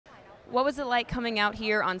What was it like coming out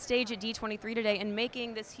here on stage at D23 today and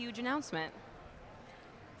making this huge announcement?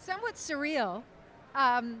 Somewhat surreal.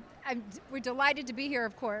 We're delighted to be here,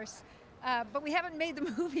 of course, but we haven't made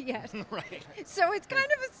the movie yet. Right. So it's kind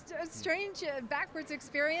of a strange, backwards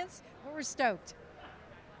experience, but we're stoked.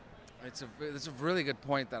 It's a really good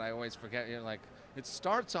point that I always forget. You're like, it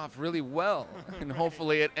starts off really well, and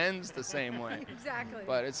hopefully it ends the same way. Exactly.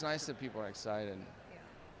 But it's nice that people are excited.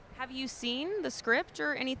 Have you seen the script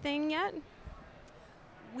or anything yet?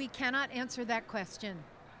 We cannot answer that question.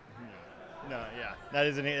 No, yeah.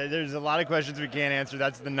 There's a lot of questions we can't answer.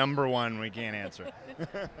 That's the number one we can't answer.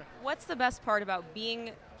 What's the best part about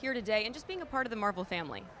being here today and just being a part of the Marvel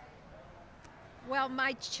family? Well,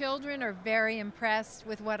 my children are very impressed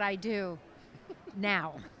with what I do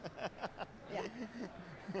now.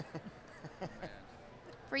 Yeah.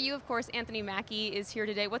 For you, of course, Anthony Mackie is here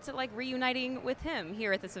today. What's it like reuniting with him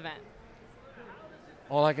here at this event?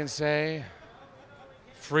 All I can say,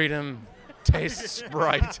 freedom tastes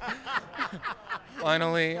bright.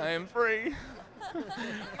 Finally, I am free.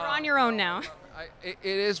 You're on your own now. It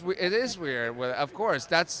is weird. Well, of course,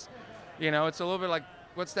 that's, it's a little bit like,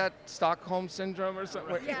 what's that, Stockholm syndrome or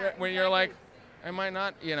something? Yeah, when you're like, I might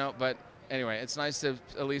not, but anyway, it's nice to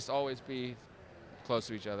at least always be close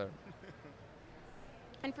to each other.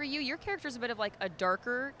 And for you, your character's a bit of like a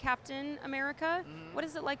darker Captain America. What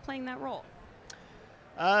is it like playing that role?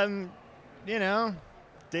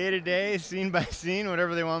 Day to day, scene by scene,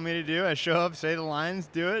 whatever they want me to do. I show up, say the lines,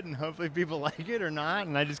 do it, and hopefully people like it or not.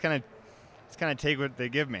 And I just kind of take what they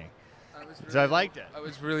give me. So I've liked it. I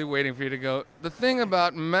was really waiting for you to go, the thing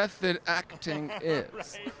about method acting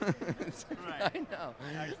is. Right. I know.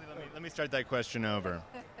 Actually, let me start that question over.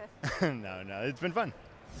 No, it's been fun.